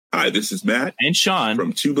Hi, this is Matt and Sean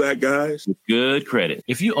from Two Black Guys with Good Credit.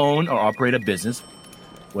 If you own or operate a business,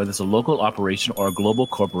 whether it's a local operation or a global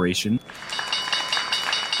corporation,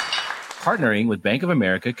 partnering with Bank of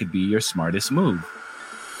America could be your smartest move.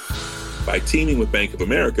 By teaming with Bank of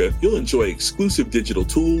America, you'll enjoy exclusive digital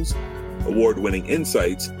tools, award-winning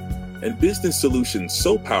insights, and business solutions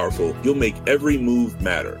so powerful you'll make every move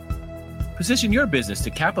matter. Position your business to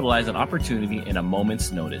capitalize on opportunity in a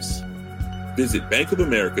moment's notice. Visit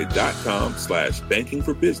bankofamerica.com/banking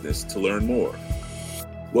for business to learn more.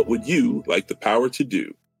 What would you like the power to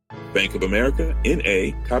do? Bank of America,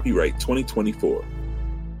 N.A., copyright 2024.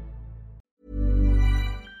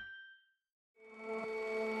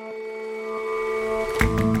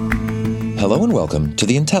 Hello and welcome to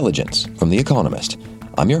The Intelligence from The Economist.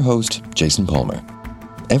 I'm your host, Jason Palmer.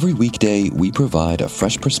 Every weekday, we provide a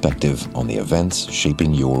fresh perspective on the events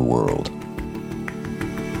shaping your world.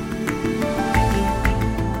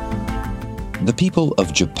 The people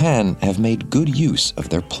of Japan have made good use of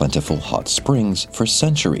their plentiful hot springs for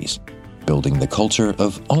centuries, building the culture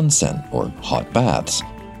of onsen, or hot baths.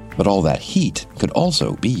 But all that heat could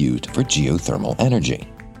also be used for geothermal energy.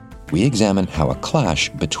 We examine how a clash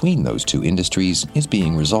between those two industries is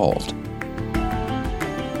being resolved.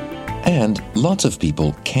 And lots of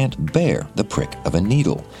people can't bear the prick of a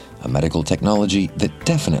needle, a medical technology that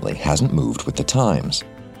definitely hasn't moved with the times.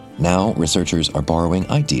 Now, researchers are borrowing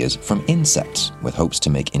ideas from insects with hopes to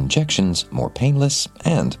make injections more painless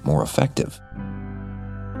and more effective.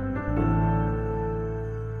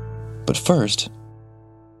 But first,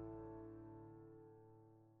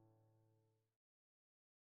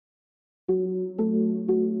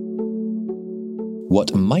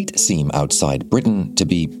 what might seem outside Britain to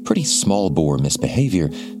be pretty small-bore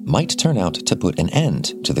misbehaviour might turn out to put an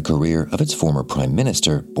end to the career of its former Prime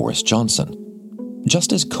Minister, Boris Johnson.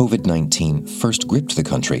 Just as COVID-19 first gripped the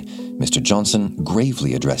country, Mr. Johnson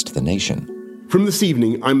gravely addressed the nation. From this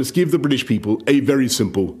evening, I must give the British people a very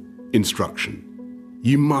simple instruction.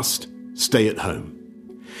 You must stay at home.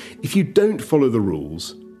 If you don't follow the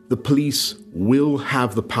rules, the police will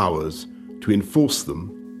have the powers to enforce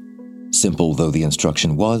them. Simple though the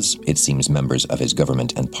instruction was, it seems members of his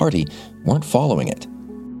government and party weren't following it.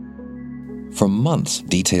 For months,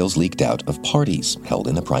 details leaked out of parties held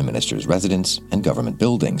in the Prime Minister's residence and government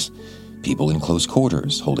buildings. People in close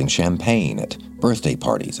quarters holding champagne at birthday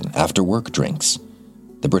parties and after-work drinks.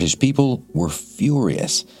 The British people were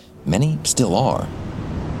furious. Many still are.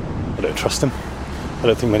 I don't trust him. I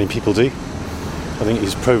don't think many people do. I think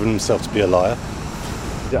he's proven himself to be a liar.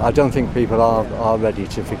 I don't think people are ready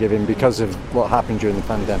to forgive him because of what happened during the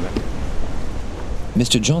pandemic.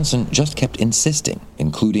 Mr. Johnson just kept insisting,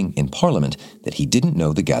 including in Parliament, that he didn't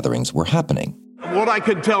know the gatherings were happening. What I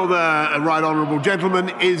can tell the right honourable gentleman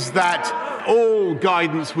is that all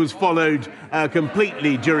guidance was followed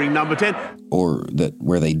completely during number 10. Or that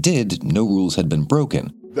where they did, no rules had been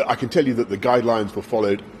broken. I can tell you that the guidelines were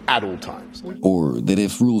followed at all times. Or that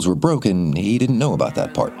if rules were broken, he didn't know about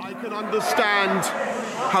that part. I can understand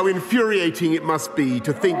how infuriating it must be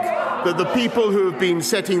to think that the people who have been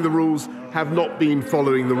setting the rules have not been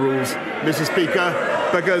following the rules, Mr. Speaker,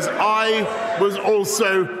 because I was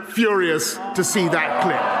also furious to see that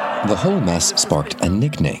clip. The whole mess sparked a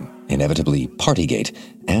nickname, inevitably Partygate,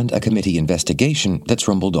 and a committee investigation that's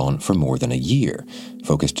rumbled on for more than a year,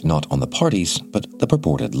 focused not on the parties, but the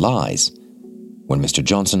purported lies. When Mr.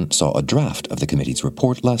 Johnson saw a draft of the committee's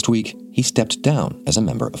report last week, he stepped down as a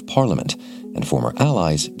member of Parliament, and former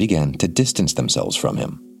allies began to distance themselves from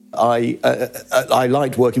him. I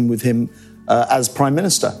liked working with him as Prime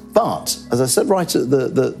Minister. But, as I said right at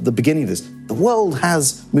the beginning of this, the world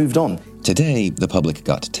has moved on. Today, the public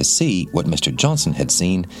got to see what Mr. Johnson had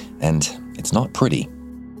seen, and it's not pretty.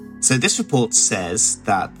 So this report says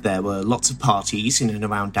that there were lots of parties in and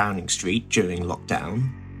around Downing Street during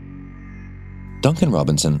lockdown. Duncan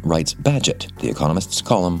Robinson writes Badget, The Economist's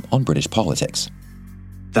column on British politics.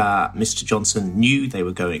 That Mr. Johnson knew they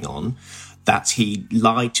were going on, that he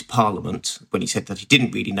lied to Parliament when he said that he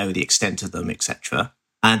didn't really know the extent of them, etc.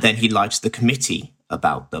 And then he lied to the committee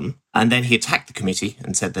about them. And then he attacked the committee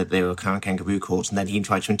and said that they were a kangaroo court, and then he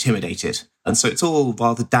tried to intimidate it. And so it's all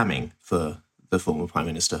rather damning for the former Prime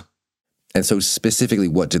Minister. And so specifically,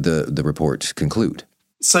 what did the report conclude?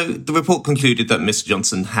 So the report concluded that Mr.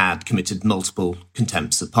 Johnson had committed multiple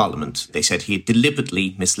contempts of Parliament. They said he had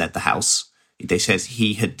deliberately misled the House. They said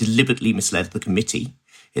he had deliberately misled the committee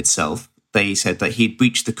itself. They said that he had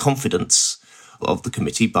breached the confidence of the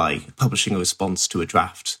committee by publishing a response to a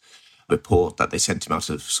draft report that they sent him out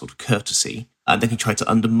of sort of courtesy. And then he tried to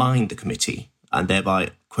undermine the committee and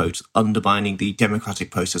thereby, quote, undermining the democratic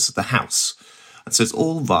process of the House. And so it's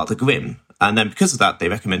all rather grim. And then because of that, they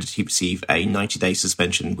recommended he receive a 90-day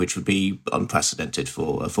suspension, which would be unprecedented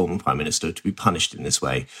for a former prime minister to be punished in this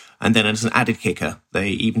way. And then as an added kicker, they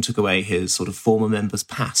even took away his sort of former member's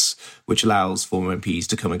pass, which allows former MPs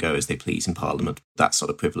to come and go as they please in Parliament. That sort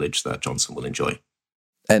of privilege that Johnson will enjoy.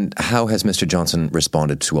 And how has Mr. Johnson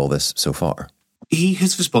responded to all this so far? He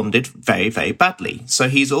has responded very, very badly. So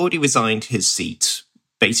he's already resigned his seat,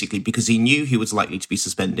 basically because he knew he was likely to be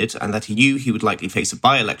suspended and that he knew he would likely face a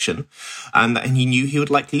by-election and he knew he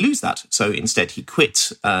would likely lose that. So instead he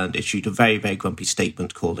quit and issued a very, very grumpy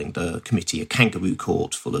statement calling the committee a kangaroo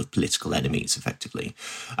court full of political enemies, effectively.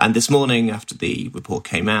 And this morning, after the report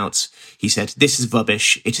came out, he said, "This is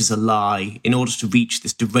rubbish. It is a lie. In order to reach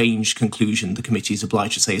this deranged conclusion, the committee is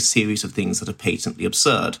obliged to say a series of things that are patently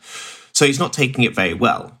absurd." So he's not taking it very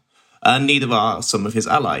well. And neither are some of his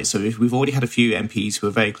allies. So we've already had a few MPs who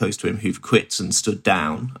are very close to him who've quit and stood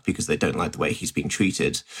down because they don't like the way he's being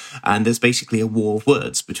treated. And there's basically a war of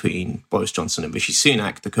words between Boris Johnson and Rishi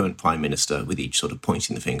Sunak, the current Prime Minister, with each sort of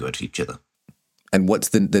pointing the finger at each other. And what's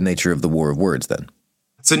the nature of the war of words then?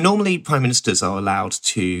 So normally Prime Ministers are allowed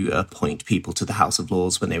to appoint people to the House of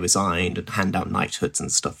Lords when they resigned and hand out knighthoods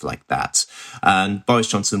and stuff like that. And Boris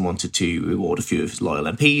Johnson wanted to reward a few of his loyal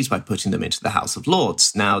MPs by putting them into the House of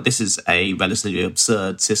Lords. Now, this is a relatively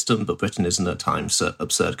absurd system, but Britain isn't at times an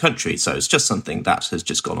absurd country. So it's just something that has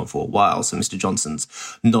just gone on for a while. So Mr. Johnson's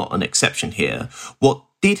not an exception here. What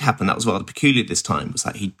did happen that was rather peculiar this time was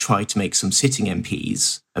that he tried to make some sitting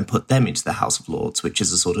MPs and put them into the House of Lords, which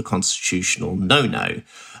is a sort of constitutional no-no.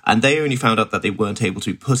 And they only found out that they weren't able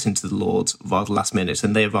to be put into the Lords rather last minute,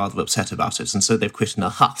 and they're rather upset about it, and so they've quit in a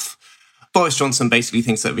huff. Boris Johnson basically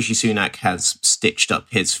thinks that Rishi Sunak has stitched up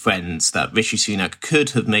his friends, that Rishi Sunak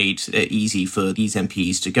could have made it easy for these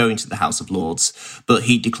MPs to go into the House of Lords, but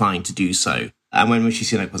he declined to do so. And when Rishi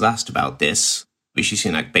Sunak was asked about this, Rishi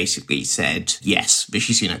Sunak basically said, yes,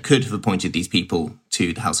 Rishi Sunak could have appointed these people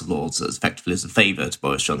to the House of Lords as effectively as a favour to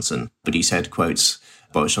Boris Johnson. But he said, quotes,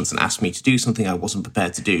 "Boris Johnson asked me to do something I wasn't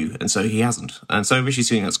prepared to do." And so he hasn't. And so Rishi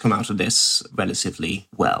Sunak's come out of this relatively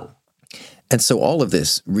well. And so all of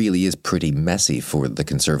this really is pretty messy for the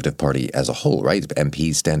Conservative Party as a whole, right?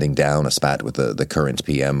 MPs standing down, a spat with the current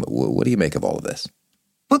PM. What do you make of all of this?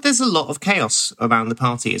 But there's a lot of chaos around the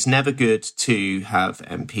party. It's never good to have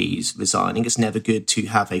MPs resigning. It's never good to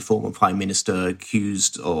have a former Prime Minister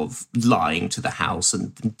accused of lying to the House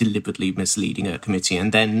and deliberately misleading a committee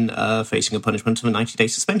and then facing a punishment of a 90-day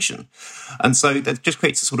suspension. And so that just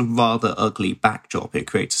creates a sort of rather ugly backdrop. It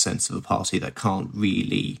creates a sense of a party that can't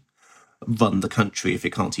really run the country if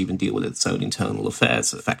it can't even deal with its own internal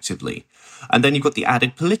affairs effectively. And then you've got the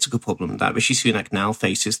added political problem that Rishi Sunak now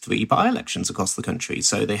faces 3 by-elections across the country.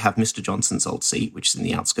 So they have Mr. Johnson's old seat, which is in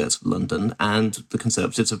the outskirts of London, and the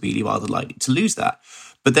Conservatives are really rather likely to lose that.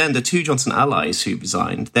 But then the 2 Johnson allies who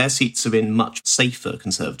resigned, their seats are in much safer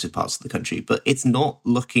Conservative parts of the country, but it's not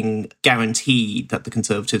looking guaranteed that the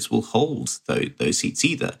Conservatives will hold those seats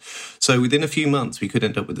either. So within a few months, we could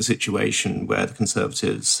end up with a situation where the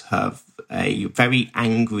Conservatives have a very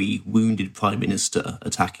angry, wounded Prime Minister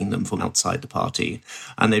attacking them from outside the party,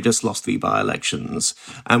 and they've just lost 3 by-elections.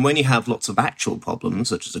 And when you have lots of actual problems,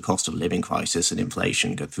 such as a cost of living crisis and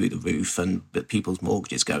inflation go through the roof and people's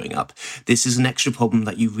mortgages going up, this is an extra problem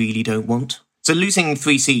that you really don't want. So losing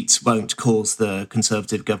 3 seats won't cause the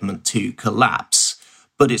Conservative government to collapse,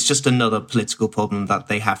 but it's just another political problem that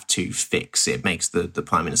they have to fix. It makes the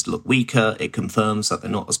Prime Minister look weaker, it confirms that they're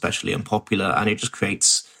not especially unpopular, and it just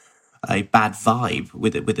creates a bad vibe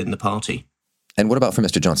within the party. And what about for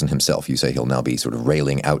Mr. Johnson himself? You say he'll now be sort of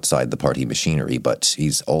railing outside the party machinery, but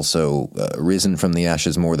he's also risen from the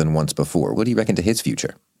ashes more than once before. What do you reckon to his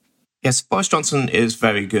future? Yes, Boris Johnson is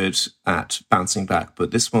very good at bouncing back, but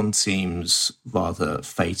this one seems rather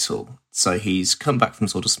fatal. So he's come back from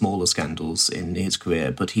sort of smaller scandals in his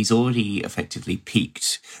career, but he's already effectively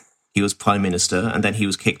peaked. He was Prime Minister, and then he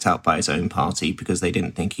was kicked out by his own party because they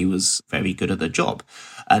didn't think he was very good at the job.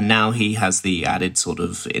 And now he has the added sort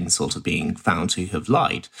of insult of being found to have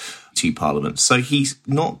lied to Parliament. So he's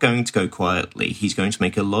not going to go quietly. He's going to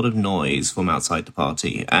make a lot of noise from outside the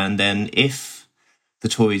party. And then if the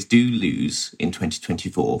Tories do lose in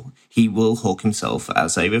 2024, he will hawk himself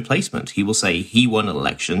as a replacement. He will say he won an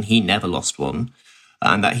election, he never lost one,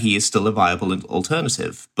 and that he is still a viable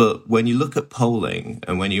alternative. But when you look at polling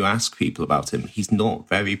and when you ask people about him, he's not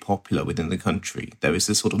very popular within the country. There is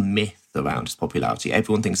this sort of myth around his popularity.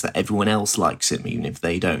 Everyone thinks that everyone else likes him, even if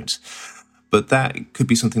they don't. But that could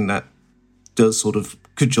be something that does sort of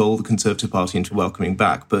cajole the Conservative Party into welcoming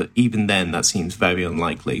back. But even then, that seems very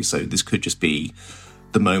unlikely. So this could just be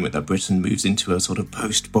the moment that Britain moves into a sort of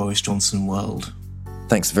post-Boris Johnson world.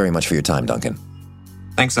 Thanks very much for your time, Duncan.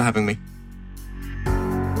 Thanks for having me.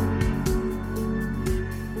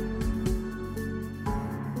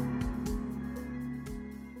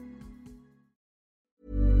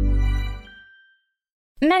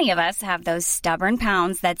 Many of us have those stubborn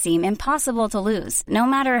pounds that seem impossible to lose, no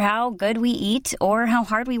matter how good we eat or how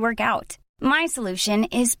hard we work out. My solution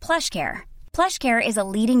is PlushCare. PlushCare is a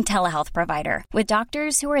leading telehealth provider with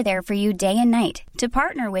doctors who are there for you day and night to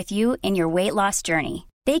partner with you in your weight loss journey.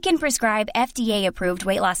 They can prescribe FDA-approved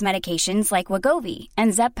weight loss medications like Wegovy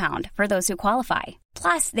and Zepbound for those who qualify.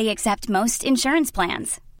 Plus, they accept most insurance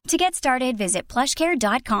plans. To get started, visit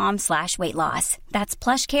plushcare.com/weightloss. That's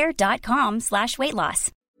plushcare.com/weightloss.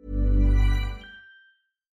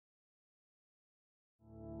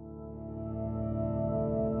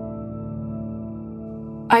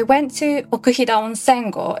 I went to Okuhira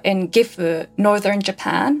Onsengo in Gifu, northern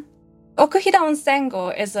Japan. Okuhira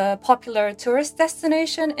Onsengo is a popular tourist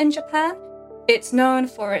destination in Japan. It's known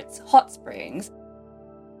for its hot springs.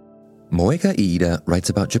 Moeka Iida writes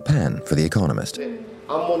about Japan for The Economist.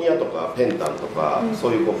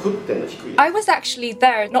 I was actually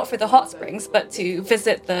there not for the hot springs, but to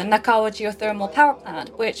visit the Nakao geothermal power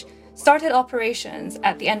plant, which started operations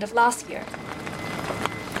at the end of last year.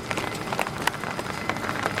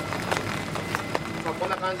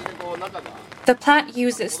 The plant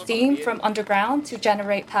uses steam from underground to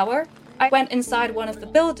generate power. I went inside one of the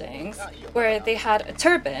buildings where they had a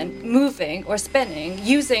turbine moving or spinning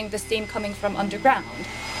using the steam coming from underground.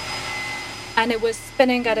 And it was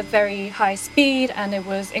spinning at a very high speed and it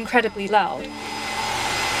was incredibly loud.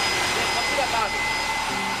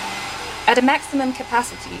 At a maximum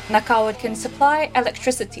capacity, Nakao can supply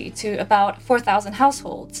electricity to about 4,000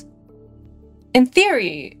 households. In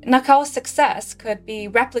theory, Nakao's success could be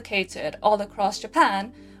replicated all across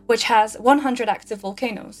Japan, which has 100 active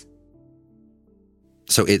volcanoes.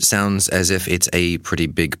 So it sounds as if it's a pretty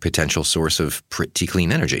big potential source of pretty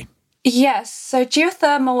clean energy. Yes, so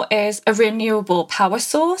geothermal is a renewable power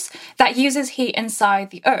source that uses heat inside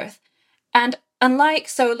the earth. And unlike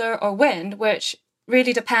solar or wind, which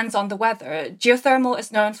really depends on the weather, geothermal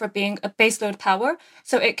is known for being a baseload power,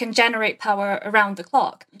 so it can generate power around the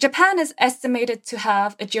clock. Japan is estimated to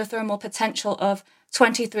have a geothermal potential of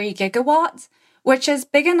 23 gigawatts, which is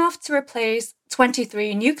big enough to replace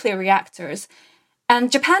 23 nuclear reactors.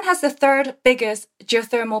 And Japan has the third biggest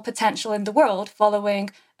geothermal potential in the world,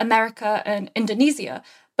 following America and Indonesia.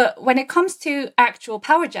 But when it comes to actual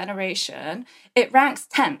power generation, it ranks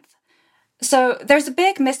 10th. So there's a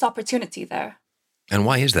big missed opportunity there. And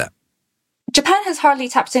why is that? Japan has hardly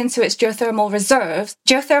tapped into its geothermal reserves.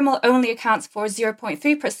 Geothermal only accounts for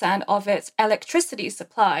 0.3% of its electricity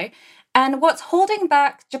supply. And what's holding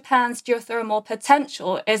back Japan's geothermal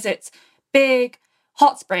potential is its big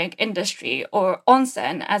hot spring industry, or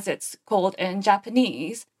onsen as it's called in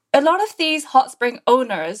Japanese. A lot of these hot spring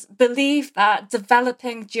owners believe that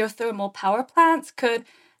developing geothermal power plants could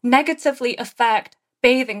negatively affect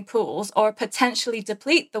bathing pools or potentially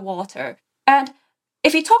deplete the water. And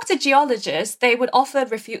if you talk to geologists, they would often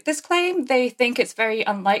refute this claim. They think it's very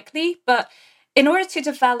unlikely, but in order to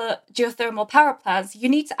develop geothermal power plants, you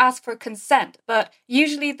need to ask for consent, but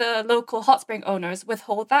usually the local hot spring owners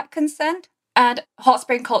withhold that consent. And hot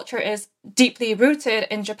spring culture is deeply rooted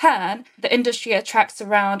in Japan. The industry attracts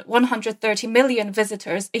around 130 million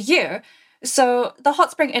visitors a year. So the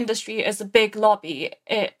hot spring industry is a big lobby.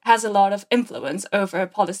 It has a lot of influence over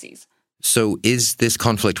policies. So is this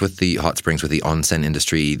conflict with the hot springs, with the onsen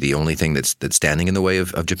industry, the only thing that's standing in the way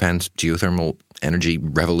of Japan's geothermal energy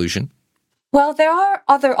revolution? Well, there are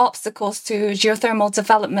other obstacles to geothermal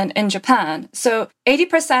development in Japan. So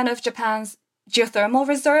 80% of Japan's geothermal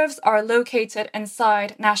reserves are located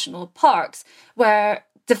inside national parks where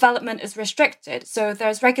development is restricted. So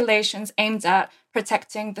there's regulations aimed at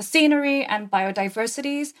protecting the scenery and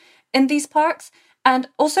biodiversities in these parks. And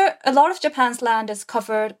also, a lot of Japan's land is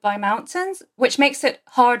covered by mountains, which makes it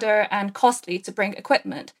harder and costly to bring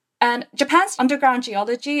equipment. And Japan's underground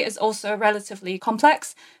geology is also relatively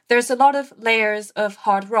complex. There's a lot of layers of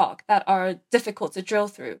hard rock that are difficult to drill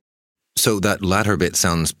through. So that latter bit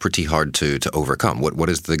sounds pretty hard to overcome. What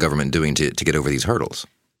is the government doing to get over these hurdles?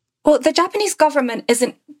 Well, the Japanese government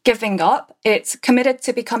isn't giving up. It's committed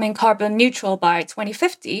to becoming carbon neutral by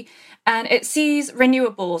 2050, and it sees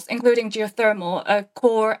renewables, including geothermal, a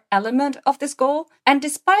core element of this goal. And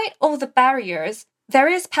despite all the barriers, there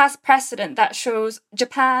is past precedent that shows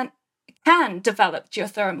Japan can develop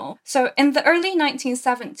geothermal. So in the early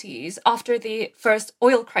 1970s, after the first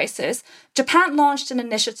oil crisis, Japan launched an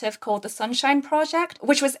initiative called the Sunshine Project,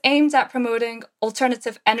 which was aimed at promoting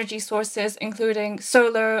alternative energy sources, including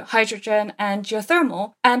solar, hydrogen, and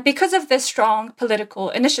geothermal. And because of this strong political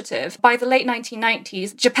initiative, by the late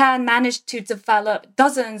 1990s, Japan managed to develop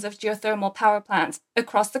dozens of geothermal power plants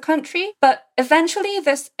across the country. But eventually,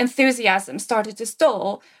 this enthusiasm started to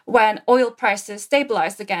stall when oil prices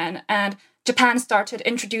stabilized again, and Japan started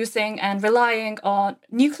introducing and relying on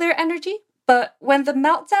nuclear energy. But when the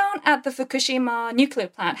meltdown at the Fukushima nuclear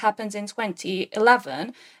plant happened in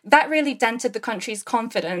 2011, that really dented the country's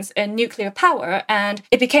confidence in nuclear power, and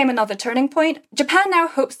it became another turning point. Japan now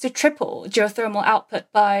hopes to triple geothermal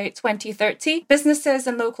output by 2030. Businesses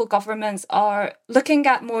and local governments are looking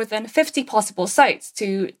at more than 50 possible sites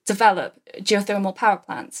to develop geothermal power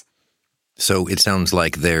plants. So it sounds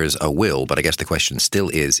like there's a will, but I guess the question still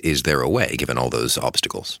is there a way, given all those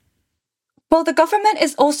obstacles? Well, the government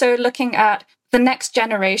is also looking at the next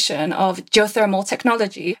generation of geothermal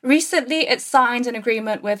technology. Recently, it signed an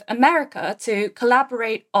agreement with America to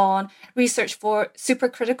collaborate on research for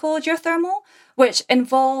supercritical geothermal, which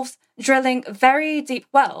involves drilling very deep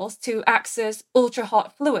wells to access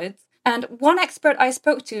ultra-hot fluids. And one expert I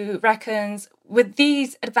spoke to reckons with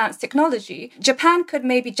these advanced technology, Japan could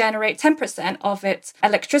maybe generate 10% of its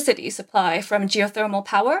electricity supply from geothermal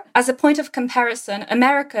power. As a point of comparison,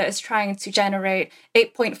 America is trying to generate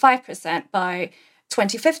 8.5% by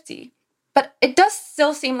 2050. But it does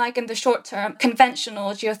still seem like in the short term,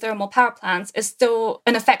 conventional geothermal power plants is still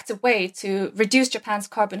an effective way to reduce Japan's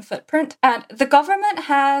carbon footprint. And the government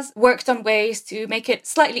has worked on ways to make it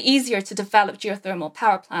slightly easier to develop geothermal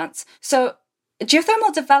power plants. So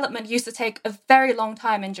geothermal development used to take a very long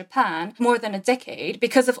time in Japan, more than a decade,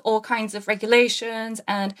 because of all kinds of regulations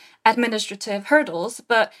and administrative hurdles.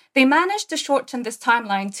 But they managed to shorten this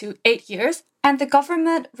timeline to 8 years. And the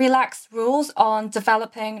government relaxed rules on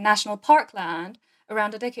developing national parkland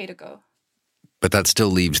around a decade ago. But that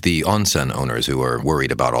still leaves the onsen owners who are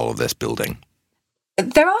worried about all of this building.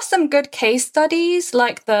 There are some good case studies,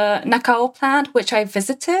 like the Nakao plant, which I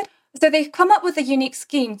visited. So they've come up with a unique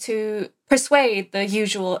scheme to persuade the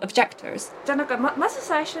usual objectors.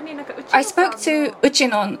 I spoke to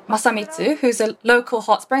Uchinon Masamitsu, who's a local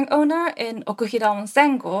hot spring owner in Okuhira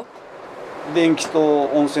Onsengo.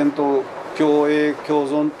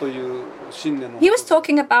 He was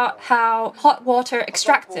talking about how hot water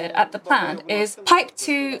extracted at the plant is piped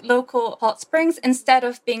to local hot springs instead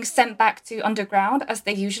of being sent back to underground as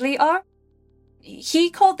they usually are. He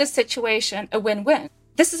called this situation a win-win.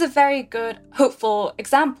 This is a very good, hopeful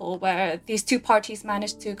example where these two parties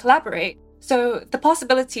managed to collaborate. So the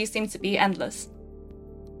possibilities seem to be endless.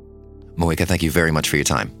 Moika, thank you very much for your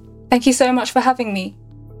time. Thank you so much for having me.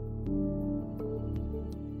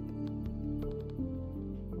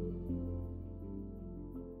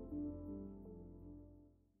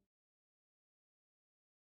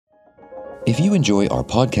 If you enjoy our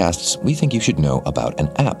podcasts, we think you should know about an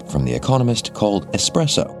app from The Economist called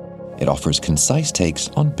Espresso. It offers concise takes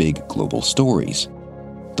on big global stories.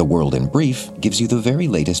 The World in Brief gives you the very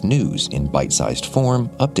latest news in bite-sized form,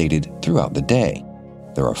 updated throughout the day.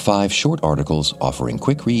 There are 5 short articles offering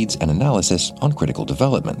quick reads and analysis on critical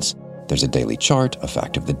developments. There's a daily chart, a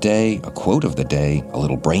fact of the day, a quote of the day, a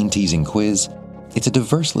little brain-teasing quiz. It's a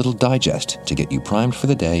diverse little digest to get you primed for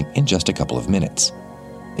the day in just a couple of minutes.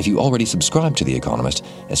 If you already subscribe to The Economist,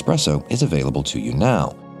 Espresso is available to you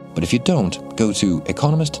now. But if you don't, go to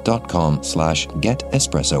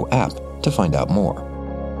economist.com/getespresso-app to find out more.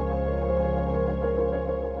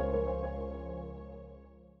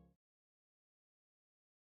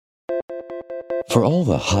 For all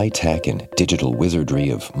the high-tech and digital wizardry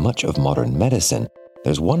of much of modern medicine,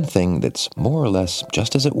 there's one thing that's more or less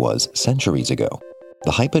just as it was centuries ago: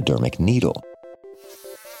 the hypodermic needle.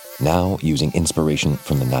 Now, using inspiration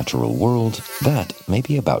from the natural world, that may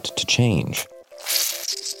be about to change.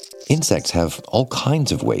 Insects have all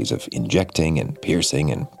kinds of ways of injecting and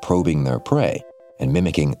piercing and probing their prey, and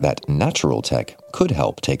mimicking that natural tech could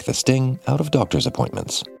help take the sting out of doctor's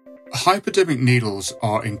appointments. Hypodermic needles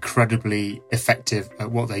are incredibly effective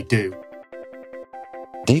at what they do.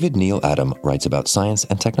 David Neil Adam writes about science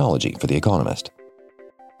and technology for The Economist.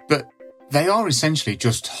 But they are essentially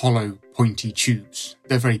just hollow, pointy tubes.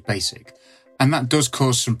 They're very basic. And that does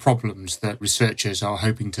cause some problems that researchers are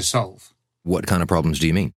hoping to solve. What kind of problems do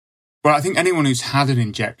you mean? Well, I think anyone who's had an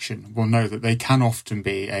injection will know that they can often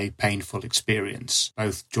be a painful experience,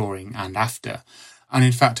 both during and after. And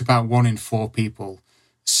in fact, about 1 in 4 people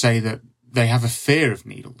say that they have a fear of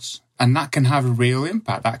needles. And that can have a real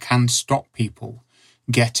impact. That can stop people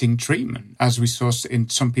getting treatment, as we saw in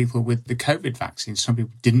some people with the COVID vaccine. Some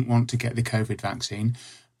people didn't want to get the COVID vaccine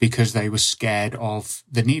because they were scared of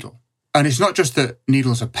the needle. And it's not just that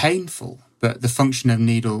needles are painful, but the function of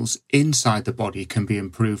needles inside the body can be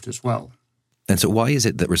improved as well. And so why is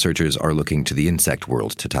it that researchers are looking to the insect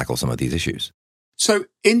world to tackle some of these issues? So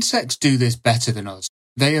insects do this better than us.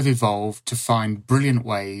 They have evolved to find brilliant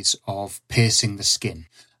ways of piercing the skin.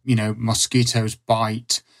 You know, mosquitoes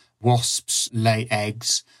bite, wasps lay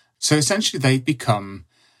eggs. So essentially they've become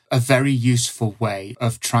a very useful way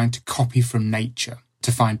of trying to copy from nature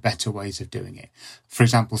to find better ways of doing it. For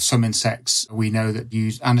example, some insects we know that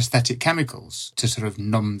use anesthetic chemicals to sort of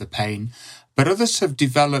numb the pain, but others have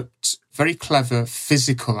developed very clever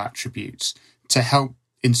physical attributes to help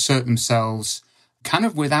insert themselves kind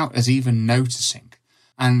of without us even noticing.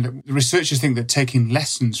 And researchers think that taking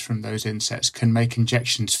lessons from those insects can make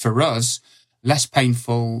injections for us less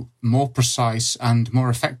painful, more precise, and more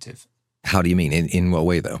effective. How do you mean? In what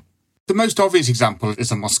way, though? The most obvious example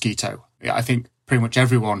is a mosquito. I think pretty much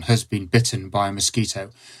everyone has been bitten by a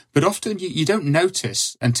mosquito, but often you don't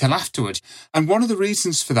notice until afterward. And one of the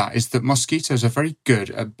reasons for that is that mosquitoes are very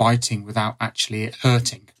good at biting without actually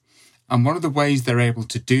hurting. And one of the ways they're able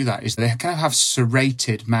to do that is they kind of have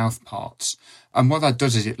serrated mouth parts. And what that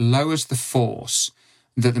does is it lowers the force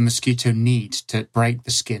that the mosquito needs to break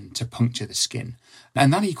the skin, to puncture the skin.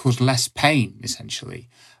 And that equals less pain, essentially.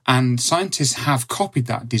 And scientists have copied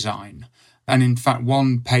that design. And in fact,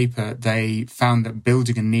 one paper, they found that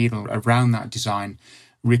building a needle around that design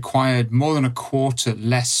required more than a quarter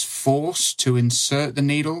less force to insert the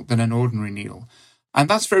needle than an ordinary needle. And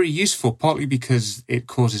that's very useful, partly because it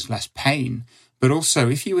causes less pain. But also,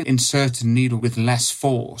 if you insert a needle with less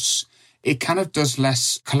force, it kind of does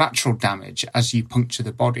less collateral damage as you puncture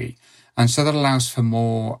the body. And so that allows for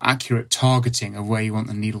more accurate targeting of where you want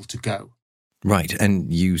the needle to go. Right.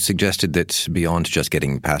 And you suggested that beyond just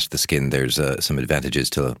getting past the skin, there's some advantages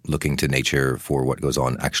to looking to nature for what goes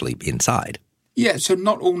on actually inside. Yeah, so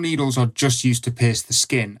not all needles are just used to pierce the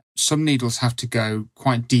skin. Some needles have to go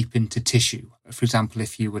quite deep into tissue. For example,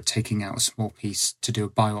 if you were taking out a small piece to do a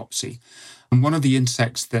biopsy. And one of the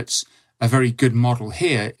insects that's a very good model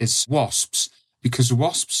here is wasps, because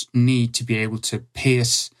wasps need to be able to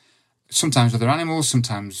pierce sometimes other animals,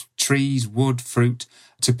 sometimes trees, wood, fruit,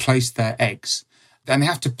 to place their eggs. And they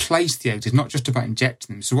have to place the eggs. It's not just about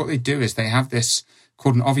injecting them. So what they do is they have this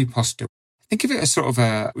called an ovipositor. Think of it as sort of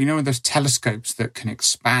one of those telescopes that can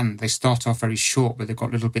expand. They start off very short, but they've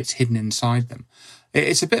got little bits hidden inside them.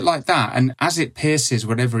 It's a bit like that. And as it pierces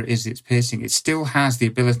whatever it is it's piercing, it still has the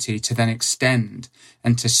ability to then extend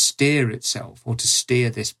and to steer itself, or to steer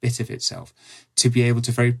this bit of itself, to be able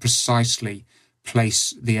to very precisely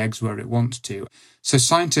place the eggs where it wants to. So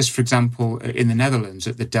scientists, for example, in the Netherlands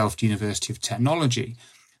at the Delft University of Technology,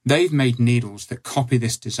 they've made needles that copy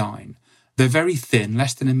this design. They're very thin,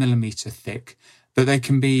 less than 1 millimeter thick, but they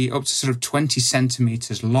can be up to sort of 20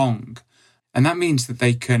 centimeters long. And that means that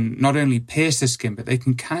they can not only pierce the skin, but they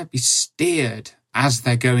can kind of be steered as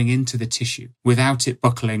they're going into the tissue without it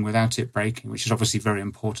buckling, without it breaking, which is obviously very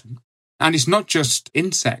important. And it's not just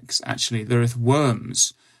insects, actually. The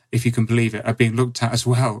earthworms, if you can believe it, are being looked at as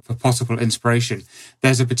well for possible inspiration.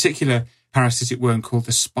 There's a particular parasitic worm called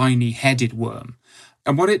the spiny-headed worm.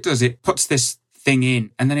 And what it does, it puts this thing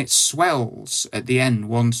in, and then it swells at the end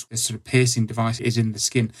once this sort of piercing device is in the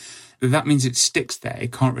skin. That means it sticks there.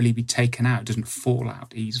 It can't really be taken out. It doesn't fall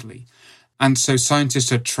out easily. And so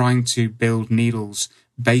scientists are trying to build needles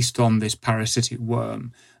based on this parasitic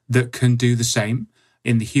worm that can do the same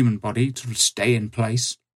in the human body, to stay in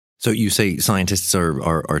place. So you say scientists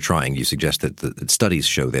are trying. You suggest that studies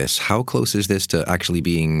show this. How close is this to actually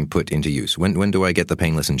being put into use? When do I get the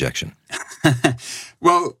painless injection?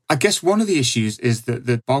 Well, I guess one of the issues is that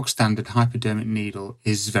the bog standard hypodermic needle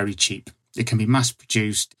is very cheap. It can be mass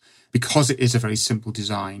produced. Because it is a very simple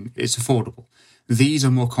design, it's affordable. These are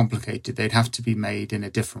more complicated. They'd have to be made in a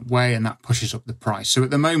different way, and that pushes up the price. So at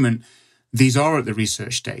the moment, these are at the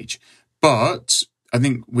research stage. But I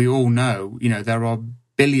think we all know, there are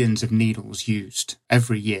billions of needles used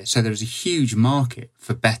every year. So there's a huge market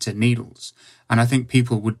for better needles. And I think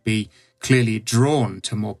people would be clearly drawn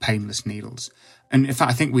to more painless needles. And in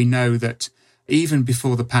fact, I think we know that even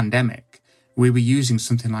before the pandemic, we were using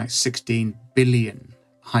something like 16 billion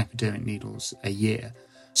hypodermic needles a year.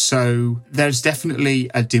 So there's definitely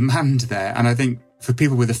a demand there. And I think for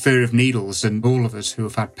people with a fear of needles, and all of us who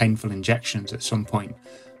have had painful injections at some point,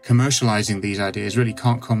 commercializing these ideas really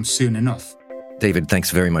can't come soon enough. David,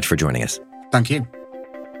 thanks very much for joining us. Thank you.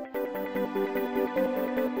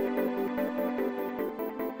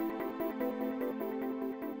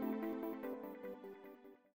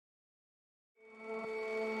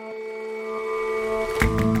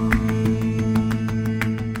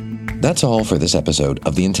 That's all for this episode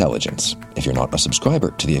of The Intelligence. If you're not a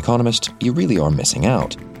subscriber to The Economist, you really are missing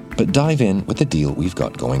out. But dive in with the deal we've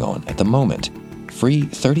got going on at the moment. Free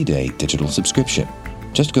 30-day digital subscription.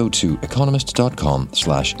 Just go to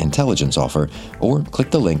economist.com/intelligence offer or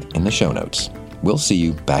click the link in the show notes. We'll see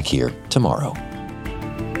you back here tomorrow.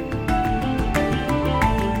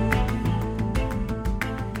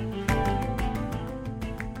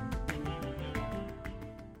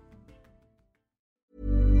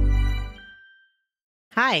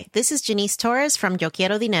 Hi, this is Janice Torres from Yo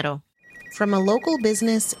Quiero Dinero. From a local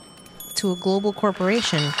business to a global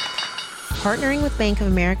corporation, partnering with Bank of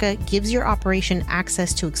America gives your operation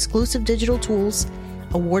access to exclusive digital tools,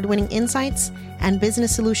 award-winning insights, and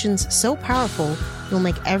business solutions so powerful you'll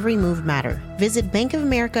make every move matter. Visit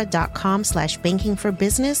bankofamerica.com/banking for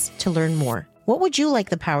business to learn more. What would you like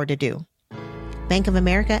the power to do? Bank of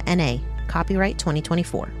America, N.A., copyright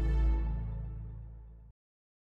 2024.